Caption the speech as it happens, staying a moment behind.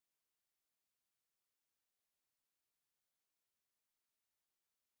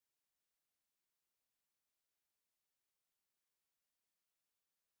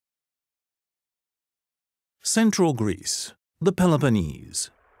Central Greece, the Peloponnese.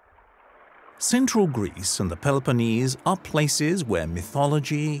 Central Greece and the Peloponnese are places where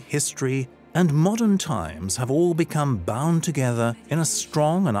mythology, history, and modern times have all become bound together in a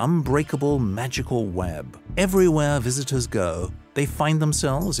strong and unbreakable magical web. Everywhere visitors go, they find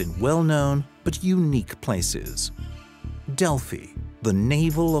themselves in well-known but unique places. Delphi, the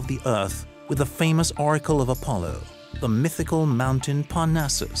navel of the earth with the famous oracle of Apollo, the mythical mountain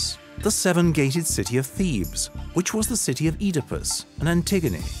Parnassus, the seven-gated city of Thebes, which was the city of Oedipus and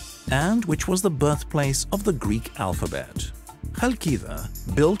Antigone, and which was the birthplace of the Greek alphabet.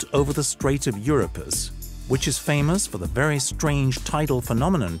 Chalkida, built over the Strait of Euripus, which is famous for the very strange tidal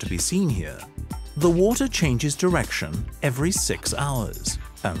phenomenon to be seen here. The water changes direction every 6 hours,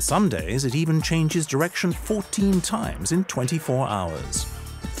 and some days it even changes direction 14 times in 24 hours.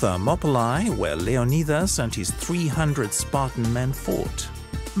 Thermopylae, where Leonidas and his 300 Spartan men fought.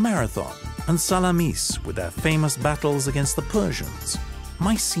 Marathon and Salamis with their famous battles against the Persians.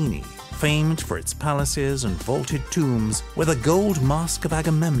 Mycenae, famed for its palaces and vaulted tombs where the gold mask of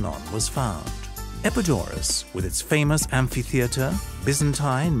Agamemnon was found. Epidaurus with its famous amphitheatre,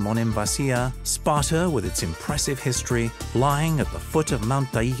 Byzantine Monemvasia, Sparta with its impressive history lying at the foot of Mount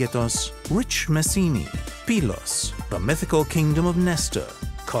Taygetos, rich Messene, Pylos, the mythical kingdom of Nestor,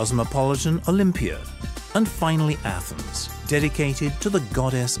 cosmopolitan Olympia, and finally Athens, dedicated to the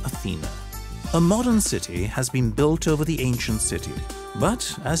goddess Athena. A modern city has been built over the ancient city,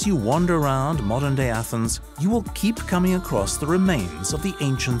 but as you wander around modern-day Athens, you will keep coming across the remains of the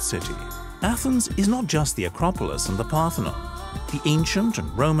ancient city. Athens is not just the Acropolis and the Parthenon, the ancient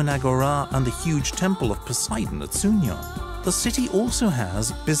and Roman Agora and the huge temple of Poseidon at Sunion. The city also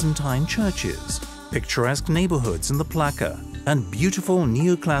has Byzantine churches, picturesque neighborhoods in the Plaka, and beautiful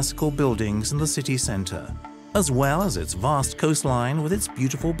neoclassical buildings in the city center, as well as its vast coastline with its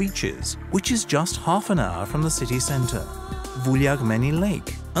beautiful beaches, which is just half an hour from the city center, Vouliagmeni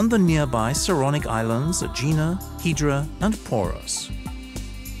Lake, and the nearby Saronic Islands Aegina, Hydra, and Poros.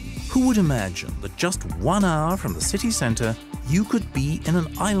 Who would imagine that just 1 hour from the city center, you could be in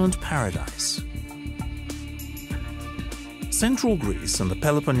an island paradise? Central Greece and the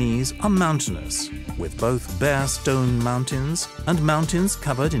Peloponnese are mountainous, with both bare stone mountains and mountains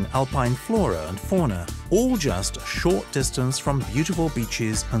covered in alpine flora and fauna, all just a short distance from beautiful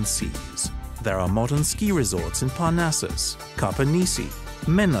beaches and seas. There are modern ski resorts in Parnassus, Karpenisi,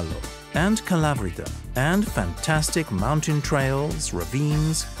 Menalo, and Kalavrita, and fantastic mountain trails,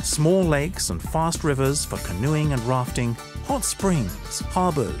 ravines, small lakes and fast rivers for canoeing and rafting, hot springs,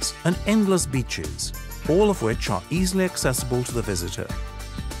 harbors, and endless beaches, all of which are easily accessible to the visitor.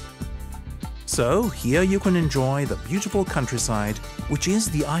 So here you can enjoy the beautiful countryside, which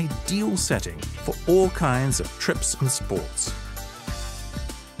is the ideal setting for all kinds of trips and sports.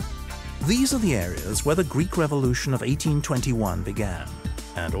 These are the areas where the Greek Revolution of 1821 began,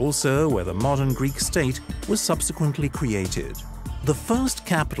 and also where the modern Greek state was subsequently created. The first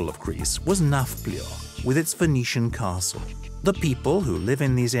capital of Greece was Nafplio, with its Phoenician castle. The people who live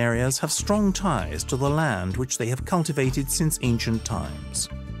in these areas have strong ties to the land which they have cultivated since ancient times.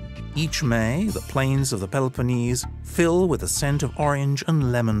 Each May, the plains of the Peloponnese fill with the scent of orange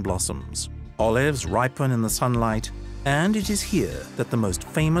and lemon blossoms. Olives ripen in the sunlight, and it is here that the most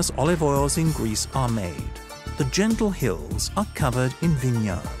famous olive oils in Greece are made. The gentle hills are covered in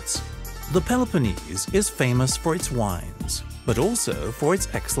vineyards. The Peloponnese is famous for its wines, but also for its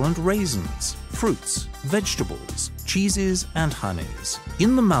excellent raisins, fruits, vegetables, cheeses, and honeys.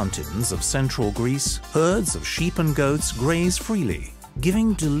 In the mountains of central Greece, herds of sheep and goats graze freely,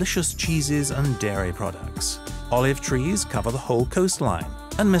 giving delicious cheeses and dairy products. Olive trees cover the whole coastline,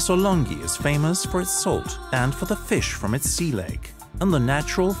 and Messolongi is famous for its salt and for the fish from its sea lake, and the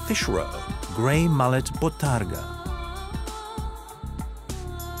natural fish roe, grey mullet botarga.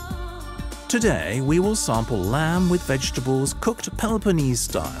 Today we will sample lamb with vegetables cooked Peloponnese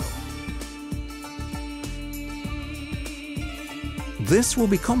style. This will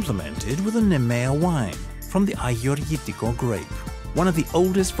be complemented with a Nemea wine from the Agiorgitiko grape, one of the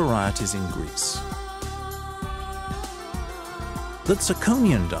oldest varieties in Greece. The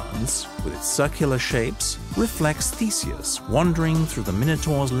Tsakonian dance, with its circular shapes, reflects Theseus wandering through the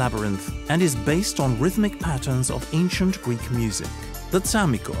Minotaur's labyrinth and is based on rhythmic patterns of ancient Greek music. The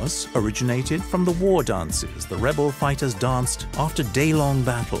Tsamikos originated from the war dances the rebel fighters danced after day-long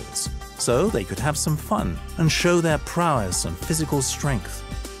battles, so they could have some fun and show their prowess and physical strength.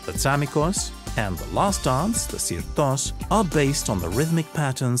 The Tsamikos and the last dance, the Sirtos, are based on the rhythmic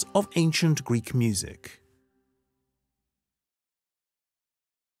patterns of ancient Greek music.